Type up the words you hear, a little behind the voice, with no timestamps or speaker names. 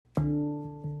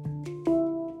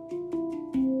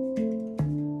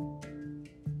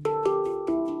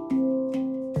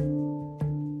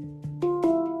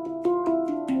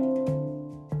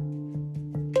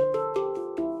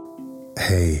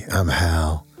I'm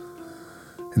Hal,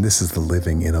 and this is the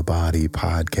Living in a Body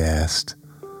podcast.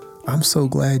 I'm so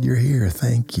glad you're here.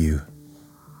 Thank you.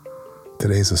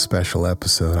 Today's a special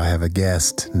episode. I have a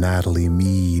guest, Natalie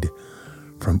Mead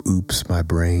from Oops, My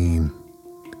Brain.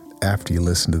 After you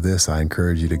listen to this, I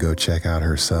encourage you to go check out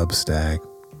her Substack.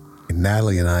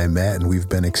 Natalie and I met, and we've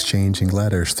been exchanging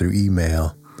letters through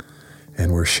email,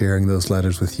 and we're sharing those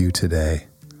letters with you today.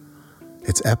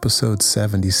 It's episode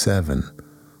 77.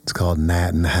 It's called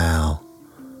Nat Hal,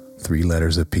 3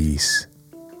 letters apiece.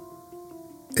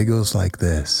 It goes like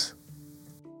this.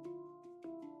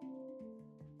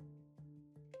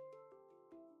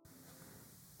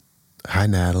 Hi,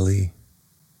 Natalie.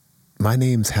 My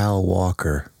name's Hal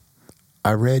Walker.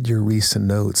 I read your recent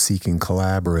note seeking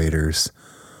collaborators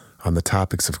on the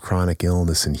topics of chronic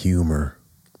illness and humor.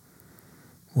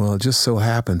 Well, it just so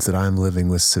happens that I'm living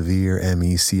with severe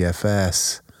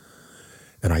ME/CFS,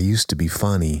 and I used to be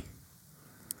funny,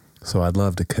 so I'd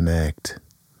love to connect.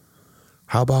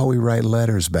 How about we write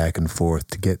letters back and forth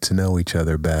to get to know each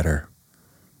other better?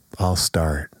 I'll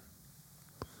start.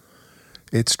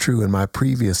 It's true, in my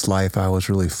previous life, I was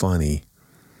really funny.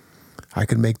 I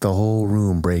could make the whole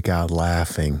room break out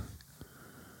laughing.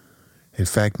 In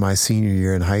fact, my senior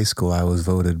year in high school, I was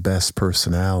voted best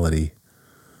personality.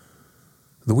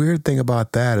 The weird thing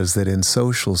about that is that in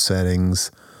social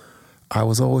settings, I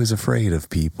was always afraid of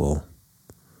people.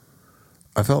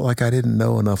 I felt like I didn't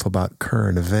know enough about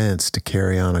current events to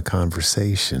carry on a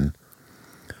conversation.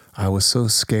 I was so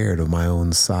scared of my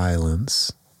own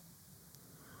silence.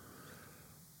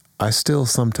 I still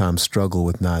sometimes struggle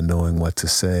with not knowing what to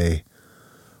say,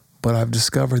 but I've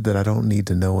discovered that I don't need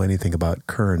to know anything about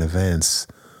current events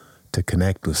to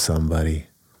connect with somebody.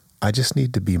 I just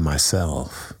need to be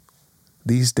myself.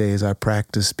 These days I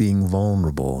practice being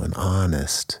vulnerable and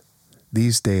honest.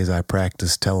 These days I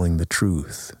practice telling the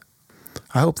truth.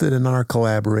 I hope that in our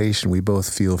collaboration we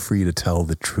both feel free to tell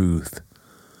the truth.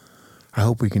 I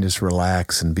hope we can just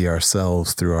relax and be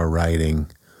ourselves through our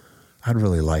writing. I'd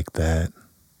really like that.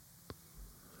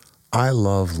 I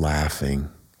love laughing.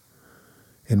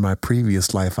 In my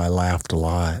previous life, I laughed a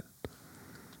lot.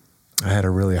 I had a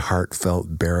really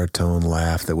heartfelt baritone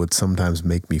laugh that would sometimes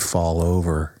make me fall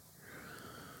over.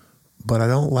 But I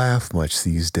don't laugh much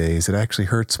these days. It actually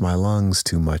hurts my lungs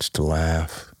too much to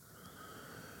laugh.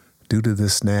 Due to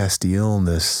this nasty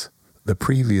illness, the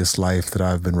previous life that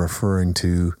I've been referring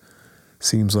to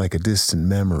seems like a distant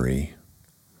memory.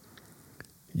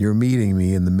 You're meeting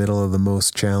me in the middle of the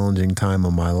most challenging time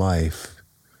of my life.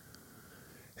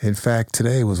 In fact,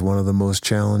 today was one of the most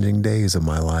challenging days of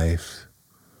my life.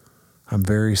 I'm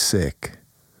very sick,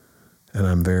 and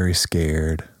I'm very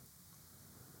scared.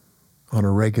 On a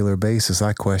regular basis,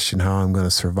 I question how I'm going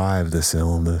to survive this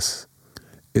illness.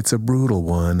 It's a brutal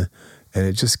one, and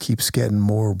it just keeps getting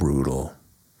more brutal.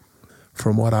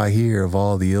 From what I hear of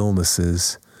all the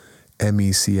illnesses,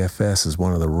 ME/CFS is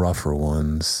one of the rougher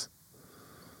ones.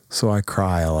 So I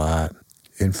cry a lot.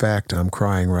 In fact, I'm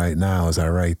crying right now as I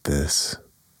write this.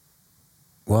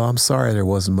 Well, I'm sorry there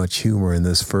wasn't much humor in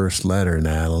this first letter,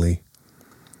 Natalie.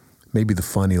 Maybe the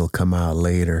funny will come out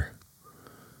later.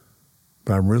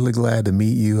 But I'm really glad to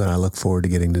meet you, and I look forward to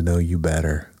getting to know you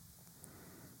better.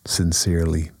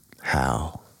 Sincerely,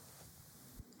 Hal.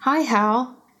 Hi,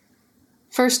 Hal.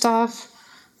 First off,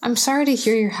 I'm sorry to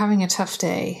hear you're having a tough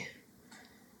day.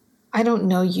 I don't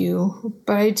know you,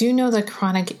 but I do know that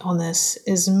chronic illness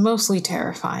is mostly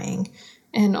terrifying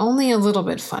and only a little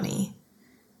bit funny.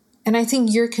 And I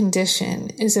think your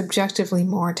condition is objectively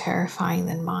more terrifying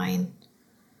than mine.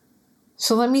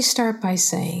 So let me start by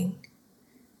saying,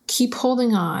 keep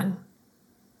holding on.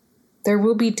 There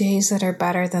will be days that are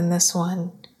better than this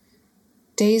one.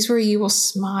 Days where you will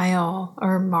smile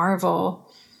or marvel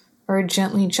or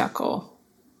gently chuckle.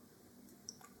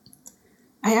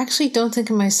 I actually don't think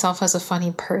of myself as a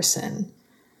funny person.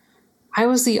 I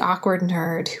was the awkward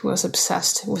nerd who was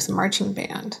obsessed with marching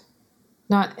band,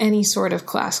 not any sort of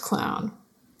class clown.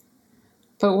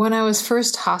 But when I was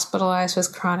first hospitalized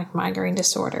with chronic migraine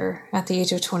disorder at the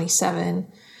age of 27,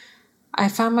 I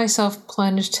found myself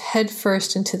plunged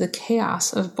headfirst into the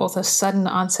chaos of both a sudden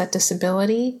onset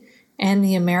disability and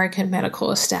the American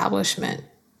medical establishment.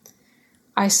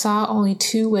 I saw only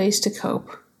 2 ways to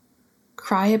cope: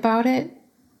 cry about it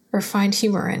or find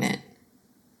humor in it.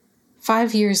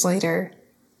 5 years later,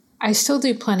 I still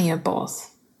do plenty of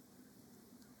both.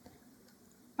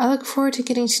 I look forward to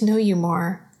getting to know you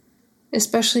more,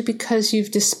 especially because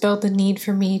you've dispelled the need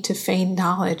for me to feign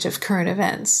knowledge of current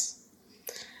events.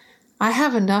 I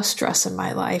have enough stress in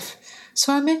my life,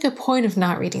 so I make a point of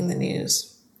not reading the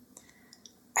news.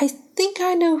 I think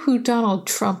I know who Donald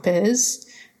Trump is,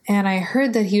 And I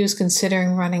heard that he was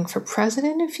considering running for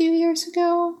president a few years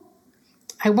ago.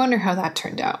 I wonder how that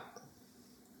turned out.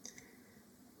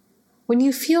 When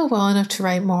you feel well enough to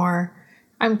write more,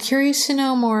 I'm curious to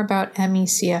know more about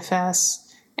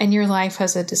ME/CFS and your life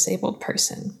as a disabled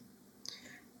person.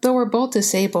 Though we're both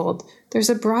disabled, there's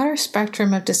a broader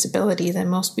spectrum of disability than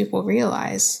most people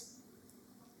realize.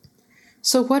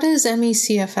 So what is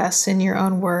ME/CFS in your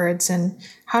own words, and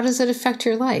how does it affect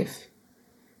your life?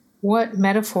 What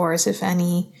metaphors, if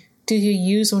any, do you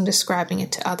use when describing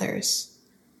it to others?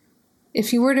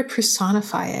 If you were to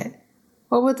personify it,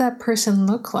 what would that person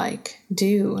look like,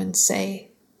 do, and say?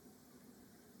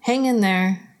 Hang in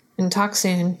there and talk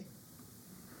soon.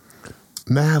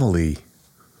 Natalie,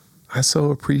 I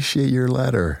so appreciate your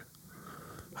letter.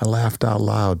 I laughed out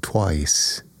loud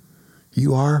twice.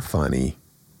 You are funny.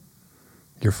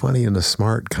 You're funny in a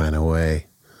smart kind of way.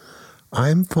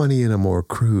 I'm funny in a more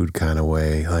crude kind of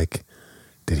way. Like,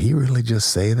 did he really just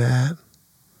say that?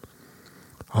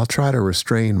 I'll try to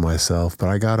restrain myself, but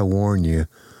I gotta warn you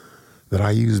that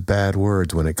I use bad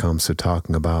words when it comes to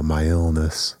talking about my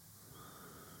illness.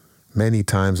 Many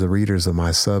times the readers of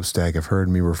my Substack have heard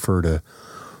me refer to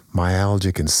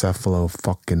myalgic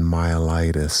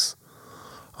encephalomyelitis,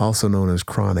 also known as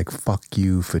chronic fuck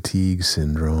you fatigue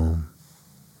syndrome.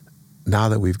 Now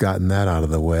that we've gotten that out of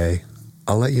the way,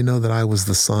 I'll let you know that I was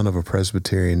the son of a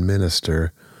Presbyterian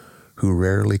minister who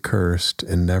rarely cursed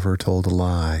and never told a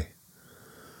lie.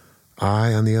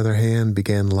 I, on the other hand,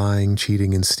 began lying,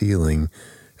 cheating, and stealing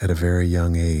at a very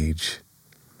young age.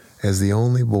 As the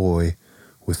only boy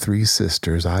with 3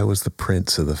 sisters, I was the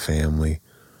prince of the family,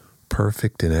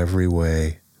 perfect in every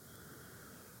way.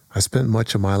 I spent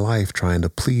much of my life trying to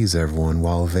please everyone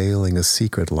while veiling a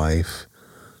secret life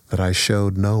that I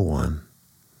showed no one.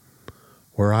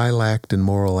 Where I lacked in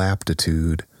moral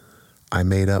aptitude, I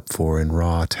made up for in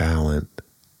raw talent.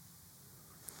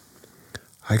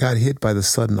 I got hit by the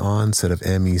sudden onset of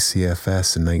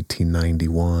ME/CFS in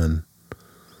 1991.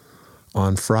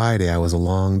 On Friday, I was a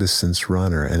long-distance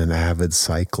runner and an avid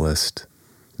cyclist.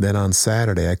 Then on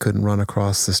Saturday, I couldn't run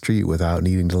across the street without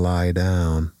needing to lie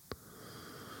down.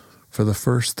 For the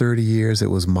first 30 years,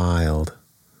 it was mild.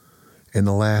 In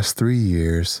the last 3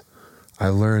 years,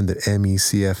 I've learned that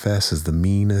ME/CFS is the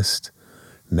meanest,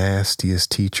 nastiest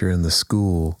teacher in the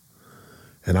school,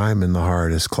 and I'm in the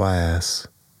hardest class.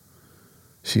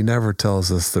 She never tells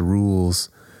us the rules,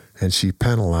 and she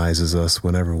penalizes us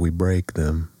whenever we break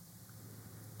them.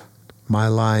 My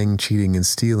lying, cheating, and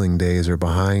stealing days are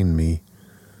behind me,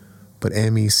 but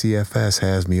ME/CFS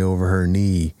has me over her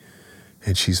knee,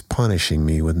 and she's punishing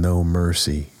me with no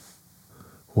mercy.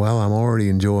 Well, I'm already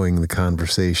enjoying the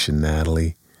conversation,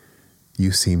 Natalie.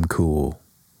 You seem cool.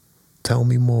 Tell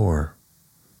me more.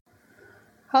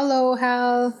 Hello,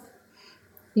 Hal.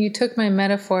 You took my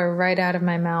metaphor right out of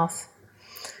my mouth.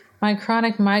 My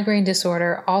chronic migraine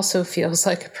disorder also feels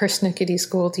like a persnickety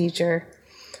school teacher.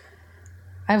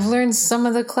 I've learned some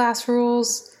of the class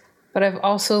rules, but I've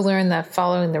also learned that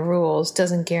following the rules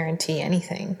doesn't guarantee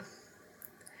anything.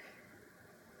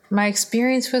 My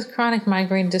experience with chronic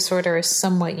migraine disorder is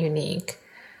somewhat unique,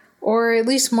 or at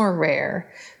least more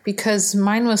rare, because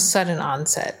mine was sudden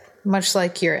onset, much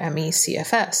like your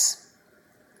ME/CFS.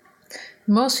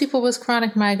 Most people with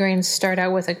chronic migraines start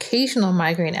out with occasional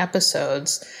migraine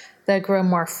episodes that grow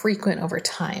more frequent over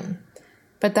time,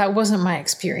 but that wasn't my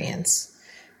experience.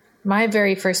 My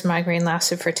very first migraine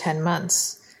lasted for 10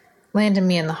 months, landed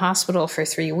me in the hospital for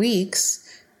 3 weeks,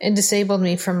 and disabled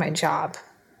me from my job.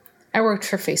 I worked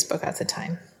for Facebook at the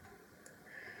time.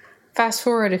 Fast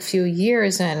forward a few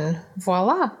years and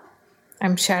voila,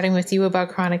 I'm chatting with you about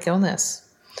chronic illness.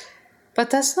 But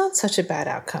that's not such a bad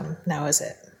outcome, now is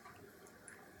it?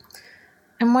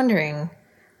 I'm wondering,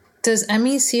 does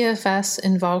ME/CFS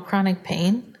involve chronic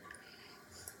pain?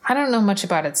 I don't know much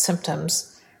about its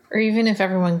symptoms, or even if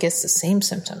everyone gets the same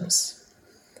symptoms.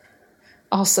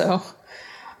 Also,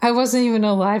 I wasn't even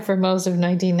alive for most of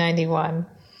 1991.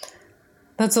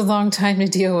 That's a long time to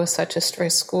deal with such a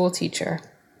strict school teacher.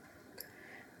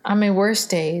 On my worst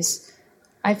days,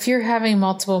 I fear having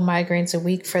multiple migraines a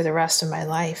week for the rest of my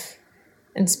life,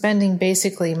 and spending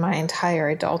basically my entire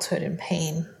adulthood in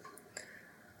pain.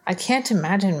 I can't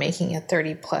imagine making it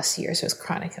 30 plus years with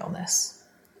chronic illness.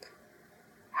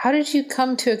 How did you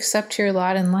come to accept your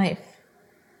lot in life?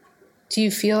 Do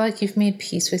you feel like you've made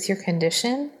peace with your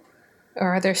condition,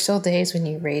 or are there still days when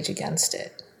you rage against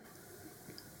it?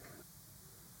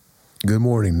 Good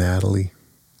morning, Natalie.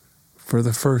 For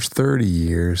the first 30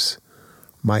 years,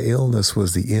 my illness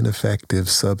was the ineffective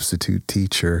substitute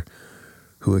teacher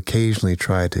who occasionally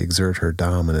tried to exert her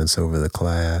dominance over the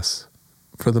class.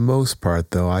 For the most part,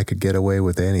 though, I could get away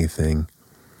with anything.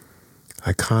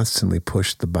 I constantly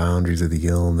pushed the boundaries of the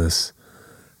illness,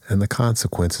 and the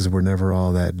consequences were never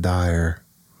all that dire.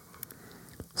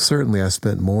 Certainly, I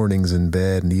spent mornings in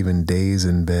bed and even days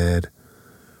in bed,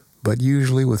 but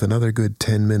usually with another good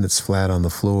 10 minutes flat on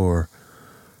the floor,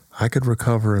 I could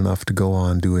recover enough to go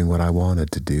on doing what I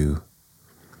wanted to do.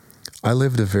 I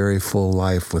lived a very full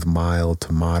life with mild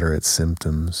to moderate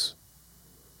symptoms.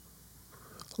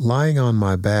 Lying on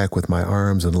my back with my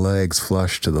arms and legs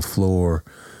flush to the floor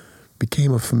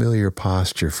became a familiar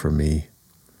posture for me.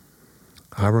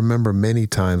 I remember many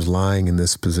times lying in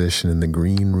this position in the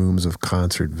green rooms of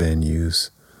concert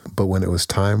venues, but when it was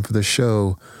time for the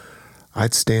show,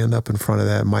 I'd stand up in front of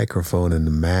that microphone and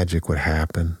the magic would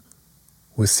happen.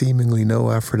 With seemingly no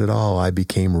effort at all, I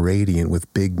became radiant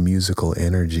with big musical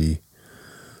energy.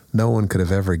 No one could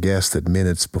have ever guessed that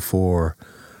minutes before,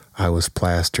 I was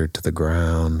plastered to the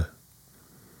ground.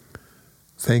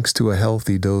 Thanks to a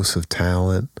healthy dose of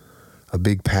talent, a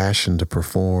big passion to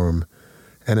perform,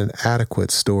 and an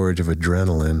adequate storage of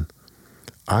adrenaline,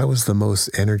 I was the most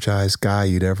energized guy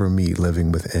you'd ever meet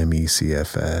living with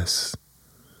ME/CFS.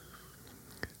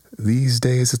 These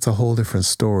days, it's a whole different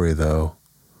story, though.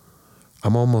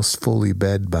 I'm almost fully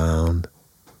bedbound.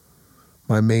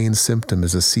 My main symptom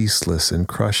is a ceaseless and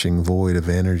crushing void of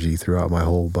energy throughout my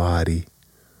whole body.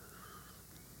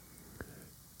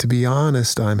 To be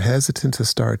honest, I'm hesitant to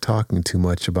start talking too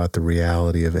much about the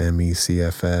reality of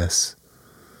ME/CFS.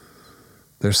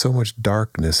 There's so much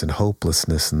darkness and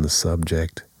hopelessness in the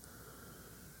subject.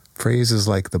 Phrases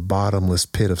like the bottomless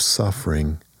pit of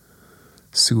suffering,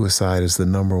 suicide is the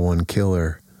number one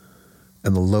killer,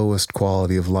 and the lowest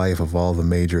quality of life of all the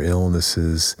major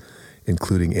illnesses,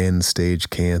 including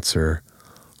end-stage cancer,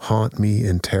 haunt me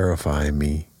and terrify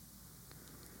me.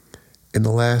 In the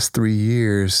last 3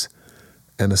 years,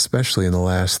 and especially in the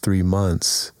last 3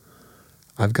 months,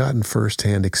 I've gotten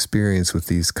first-hand experience with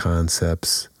these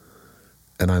concepts,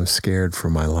 and I'm scared for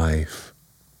my life.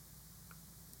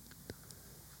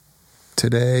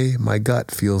 Today, my gut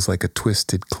feels like a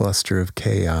twisted cluster of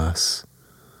chaos.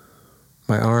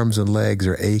 My arms and legs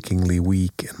are achingly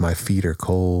weak, and my feet are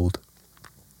cold.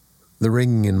 The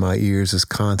ringing in my ears is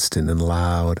constant and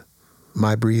loud.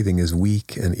 My breathing is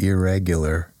weak and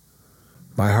irregular.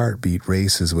 My heartbeat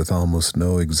races with almost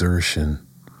no exertion.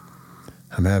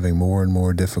 I'm having more and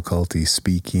more difficulty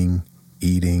speaking,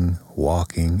 eating,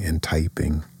 walking, and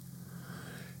typing.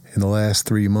 In the last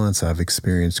 3 months, I've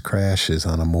experienced crashes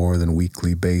on a more than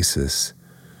weekly basis,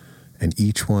 and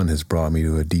each one has brought me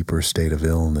to a deeper state of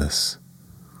illness.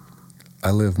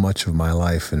 I live much of my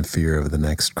life in fear of the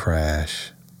next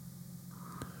crash.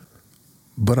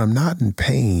 But I'm not in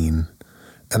pain,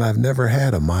 and I've never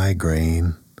had a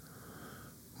migraine,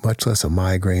 much less a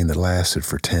migraine that lasted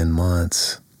for 10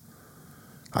 months.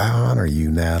 I honor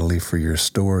you, Natalie, for your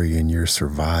story and your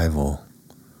survival.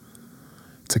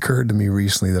 It's occurred to me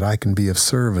recently that I can be of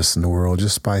service in the world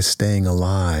just by staying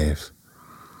alive.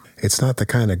 It's not the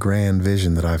kind of grand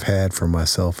vision that I've had for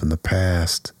myself in the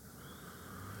past,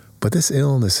 but this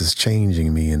illness is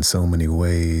changing me in so many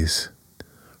ways.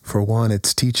 For one,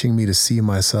 it's teaching me to see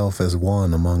myself as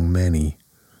one among many,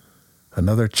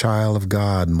 another child of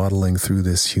God muddling through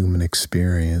this human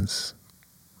experience.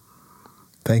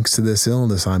 Thanks to this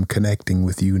illness, I'm connecting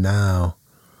with you now.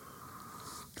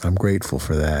 I'm grateful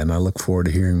for that, and I look forward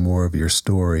to hearing more of your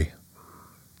story.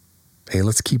 Hey,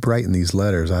 let's keep writing these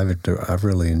letters. I've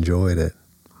really enjoyed it.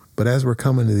 But as we're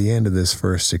coming to the end of this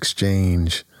first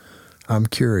exchange, I'm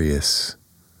curious,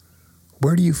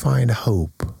 where do you find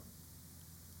hope?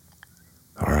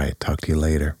 All right, talk to you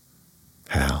later.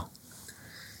 Hal.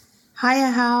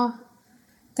 Hiya, Hal.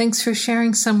 Thanks for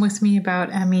sharing some with me about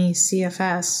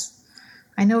ME/CFS.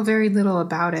 I know very little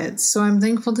about it, so I'm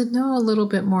thankful to know a little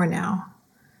bit more now.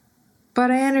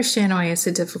 But I understand why it's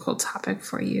a difficult topic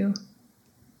for you.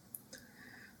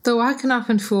 Though I can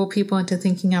often fool people into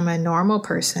thinking I'm a normal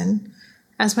person,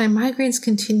 as my migraines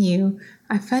continue,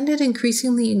 I find it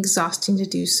increasingly exhausting to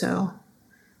do so.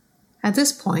 At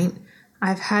this point,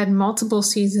 I've had multiple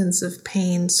seasons of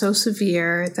pain so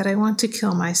severe that I want to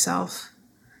kill myself.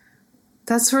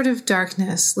 That sort of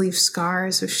darkness leaves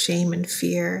scars of shame and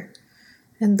fear,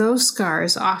 and those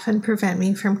scars often prevent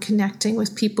me from connecting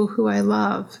with people who I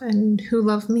love and who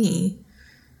love me,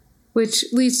 which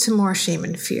leads to more shame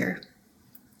and fear.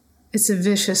 It's a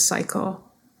vicious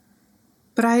cycle.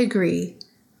 But I agree.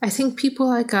 I think people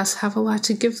like us have a lot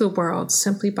to give the world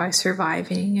simply by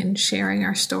surviving and sharing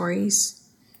our stories.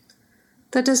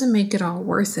 That doesn't make it all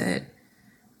worth it,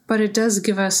 but it does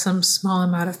give us some small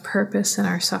amount of purpose in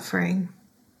our suffering.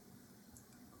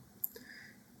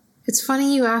 It's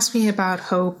funny you asked me about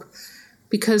hope,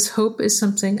 because hope is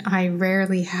something I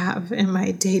rarely have in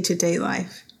my day-to-day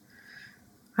life.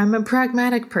 I'm a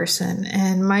pragmatic person,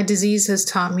 and my disease has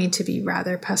taught me to be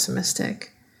rather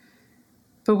pessimistic.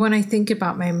 But when I think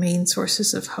about my main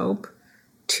sources of hope,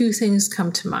 two things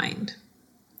come to mind.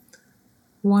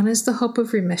 One is the hope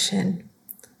of remission.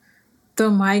 Though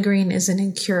migraine is an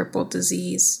incurable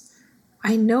disease,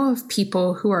 I know of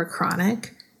people who are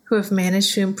chronic who have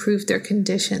managed to improve their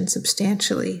condition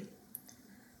substantially.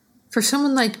 For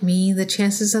someone like me, the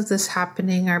chances of this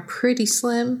happening are pretty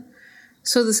slim,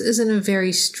 so this isn't a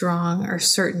very strong or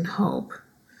certain hope.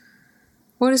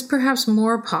 What is perhaps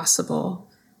more possible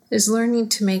is learning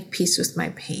to make peace with my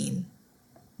pain,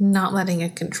 not letting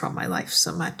it control my life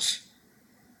so much.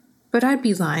 But I'd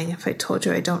be lying if I told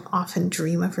you I don't often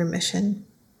dream of remission.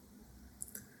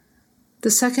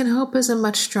 The second hope is a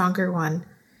much stronger one,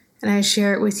 and I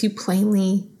share it with you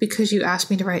plainly because you asked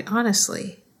me to write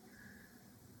honestly.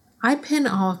 I pin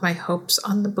all of my hopes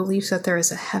on the belief that there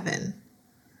is a heaven.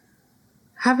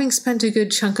 Having spent a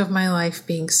good chunk of my life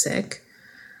being sick,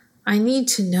 I need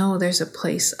to know there's a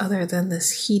place other than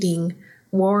this heating,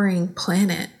 warring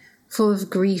planet full of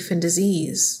grief and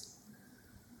disease.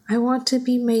 I want to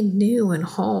be made new and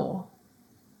whole.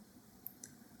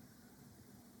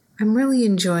 I'm really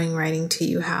enjoying writing to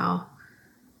you, Hal.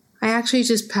 I actually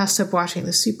just passed up watching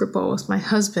the Super Bowl with my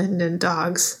husband and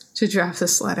dogs to draft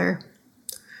this letter.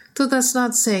 Though that's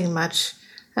not saying much,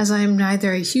 as I am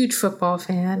neither a huge football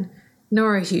fan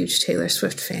nor a huge Taylor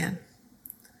Swift fan.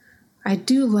 I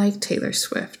do like Taylor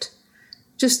Swift,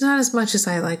 just not as much as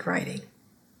I like writing.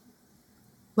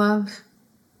 Love,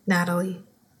 Natalie.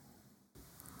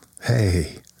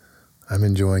 Hey, I'm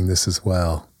enjoying this as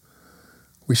well.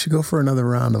 We should go for another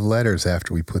round of letters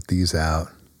after we put these out.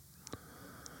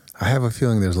 I have a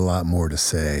feeling there's a lot more to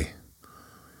say.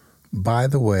 By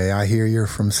the way, I hear you're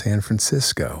from San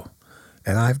Francisco,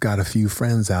 and I've got a few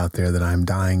friends out there that I'm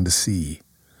dying to see.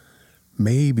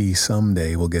 Maybe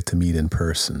someday we'll get to meet in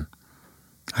person.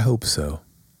 I hope so.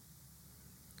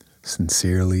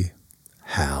 Sincerely,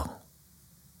 Hal.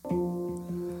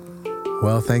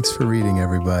 Well, thanks for reading,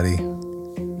 everybody.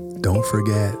 Don't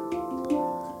forget,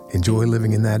 enjoy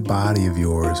living in that body of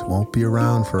yours. Won't be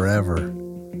around forever.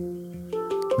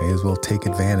 May as well take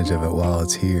advantage of it while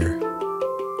it's here.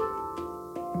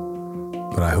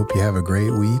 But I hope you have a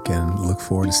great week and look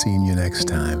forward to seeing you next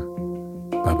time.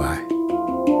 Bye-bye.